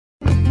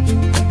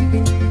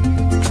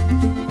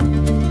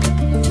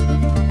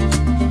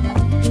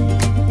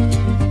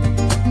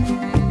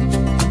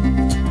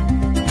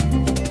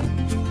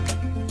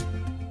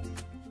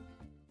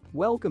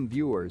Welcome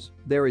viewers,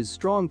 there is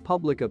strong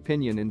public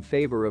opinion in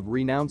favor of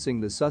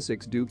renouncing the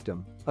Sussex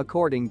dukedom,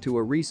 according to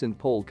a recent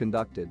poll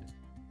conducted.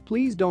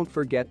 Please don't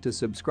forget to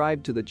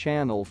subscribe to the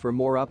channel for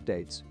more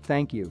updates,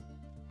 thank you.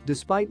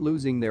 Despite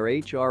losing their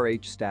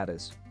HRH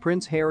status,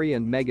 Prince Harry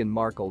and Meghan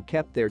Markle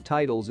kept their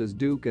titles as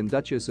Duke and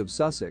Duchess of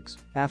Sussex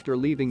after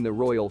leaving the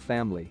royal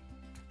family.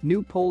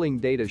 New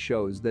polling data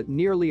shows that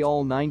nearly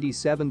all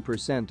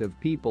 97% of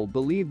people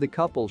believe the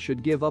couple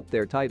should give up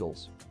their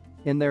titles.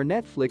 In their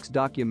Netflix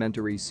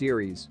documentary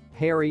series,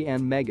 Harry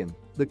and Meghan,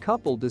 the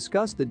couple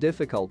discussed the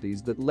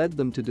difficulties that led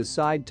them to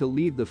decide to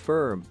leave the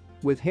firm,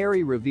 with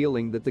Harry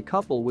revealing that the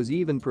couple was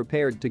even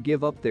prepared to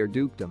give up their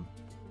dukedom.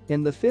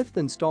 In the fifth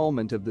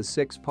installment of the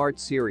six-part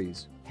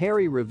series,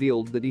 Harry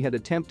revealed that he had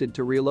attempted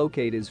to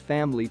relocate his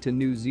family to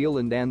New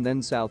Zealand and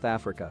then South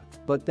Africa,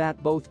 but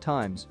that both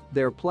times,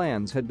 their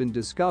plans had been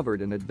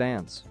discovered in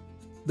advance.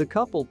 The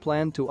couple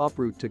planned to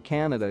uproot to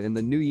Canada in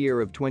the new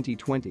year of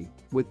 2020,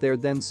 with their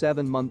then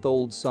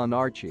 7-month-old son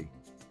Archie.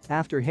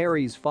 After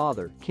Harry's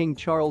father, King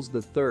Charles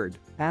III,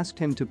 asked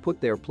him to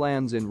put their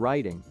plans in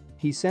writing,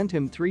 he sent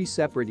him 3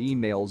 separate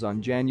emails on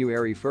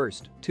January 1,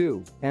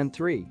 2, and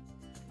 3.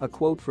 A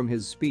quote from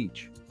his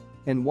speech.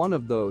 In one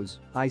of those,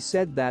 I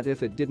said that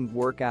if it didn't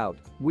work out,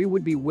 we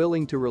would be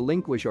willing to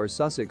relinquish our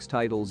Sussex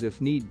titles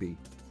if need be.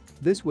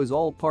 This was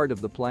all part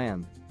of the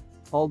plan.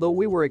 Although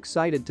we were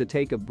excited to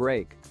take a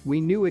break,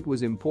 we knew it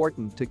was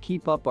important to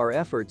keep up our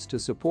efforts to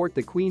support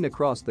the Queen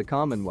across the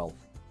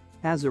Commonwealth.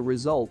 As a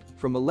result,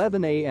 from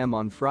 11 a.m.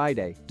 on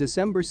Friday,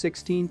 December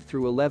 16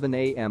 through 11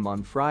 a.m.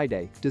 on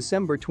Friday,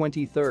 December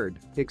 23,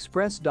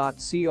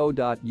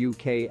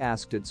 Express.co.uk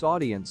asked its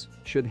audience,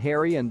 should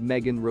Harry and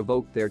Meghan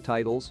revoke their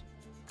titles?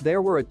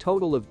 There were a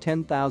total of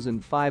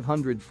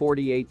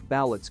 10,548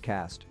 ballots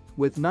cast,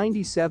 with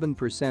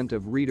 97%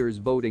 of readers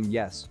voting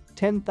yes,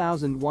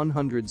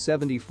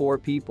 10,174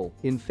 people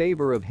in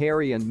favor of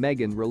Harry and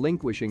Meghan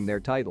relinquishing their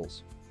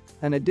titles.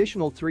 An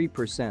additional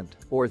 3%,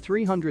 or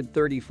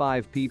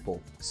 335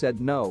 people,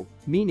 said no,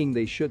 meaning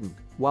they shouldn't,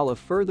 while a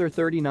further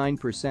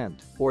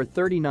 39%, or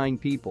 39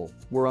 people,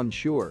 were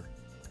unsure.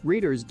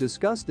 Readers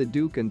discussed the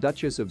Duke and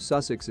Duchess of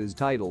Sussex's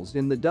titles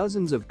in the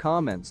dozens of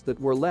comments that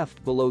were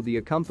left below the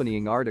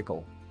accompanying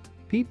article.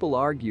 People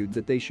argued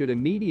that they should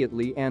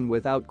immediately and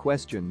without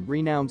question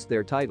renounce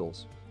their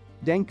titles.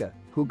 Denka,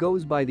 who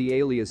goes by the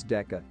alias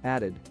Decca,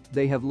 added,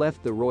 they have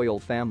left the royal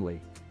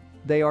family.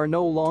 They are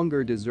no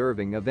longer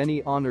deserving of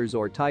any honors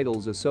or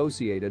titles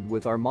associated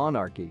with our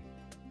monarchy.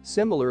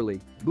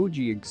 Similarly,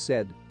 Bujig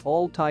said,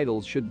 all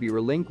titles should be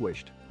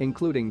relinquished,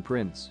 including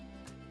Prince.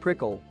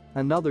 Prickle,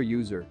 another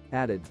user,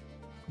 added.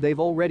 They've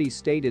already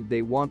stated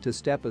they want to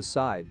step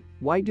aside,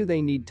 why do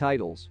they need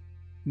titles?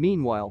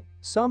 Meanwhile,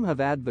 some have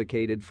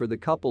advocated for the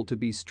couple to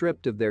be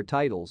stripped of their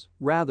titles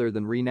rather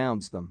than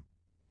renounce them.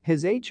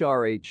 His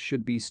HRH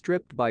should be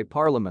stripped by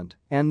Parliament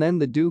and then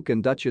the Duke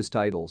and Duchess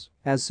titles,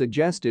 as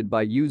suggested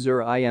by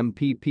user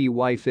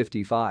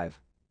IMPPY55.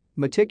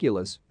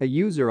 Meticulous, a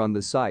user on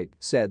the site,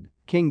 said,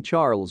 King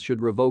Charles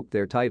should revoke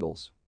their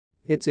titles.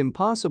 It's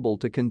impossible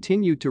to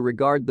continue to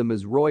regard them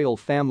as royal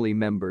family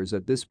members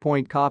at this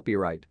point.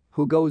 Copyright,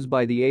 who goes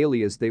by the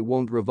alias they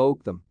won't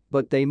revoke them,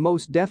 but they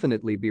most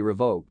definitely be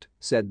revoked,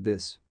 said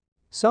this.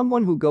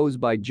 Someone who goes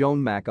by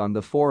Joan Mac on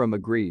the forum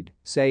agreed,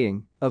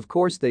 saying, of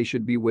course they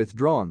should be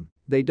withdrawn,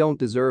 they don't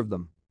deserve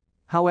them.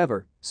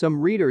 However,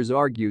 some readers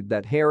argued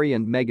that Harry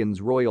and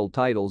Meghan's royal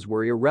titles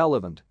were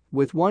irrelevant,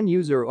 with one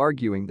user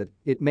arguing that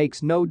it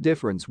makes no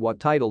difference what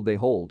title they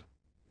hold.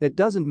 It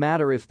doesn't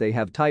matter if they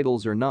have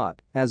titles or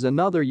not, as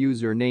another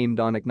user named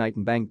Oniknight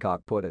in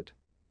Bangkok put it.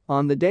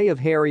 On the day of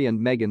Harry and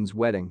Meghan's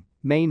wedding,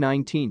 May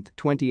 19,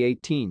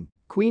 2018,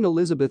 Queen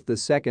Elizabeth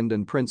II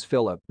and Prince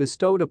Philip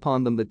bestowed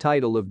upon them the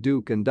title of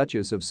Duke and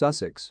Duchess of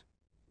Sussex.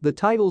 The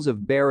titles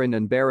of Baron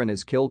and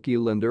Baroness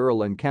Kilkeel and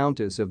Earl and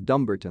Countess of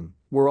Dumbarton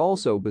were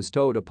also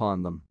bestowed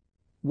upon them.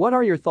 What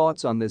are your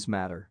thoughts on this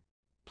matter?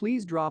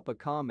 Please drop a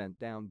comment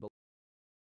down below.